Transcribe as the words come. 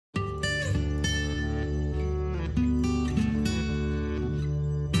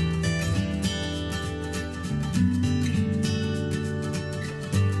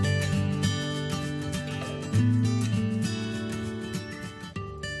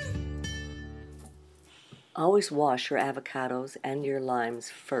Always wash your avocados and your limes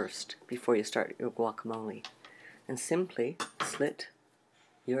first before you start your guacamole. And simply slit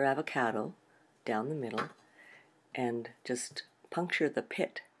your avocado down the middle and just puncture the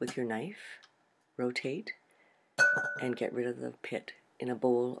pit with your knife, rotate, and get rid of the pit in a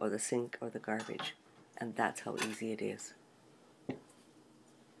bowl or the sink or the garbage. And that's how easy it is.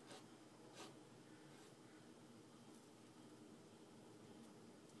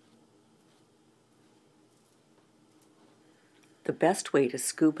 The best way to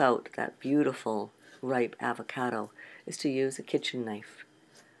scoop out that beautiful ripe avocado is to use a kitchen knife.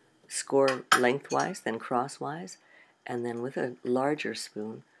 Score lengthwise, then crosswise, and then with a larger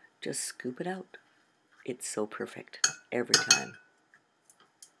spoon, just scoop it out. It's so perfect every time.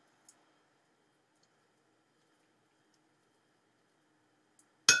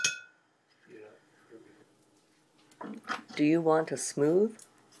 Do you want a smooth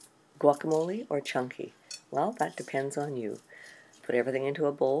guacamole or chunky? Well, that depends on you. Put everything into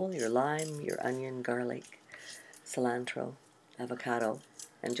a bowl, your lime, your onion, garlic, cilantro, avocado,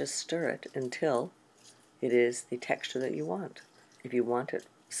 and just stir it until it is the texture that you want. If you want it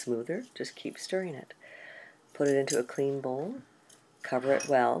smoother, just keep stirring it. Put it into a clean bowl, cover it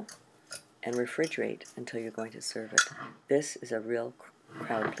well, and refrigerate until you're going to serve it. This is a real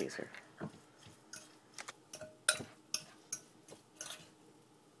crowd pleaser.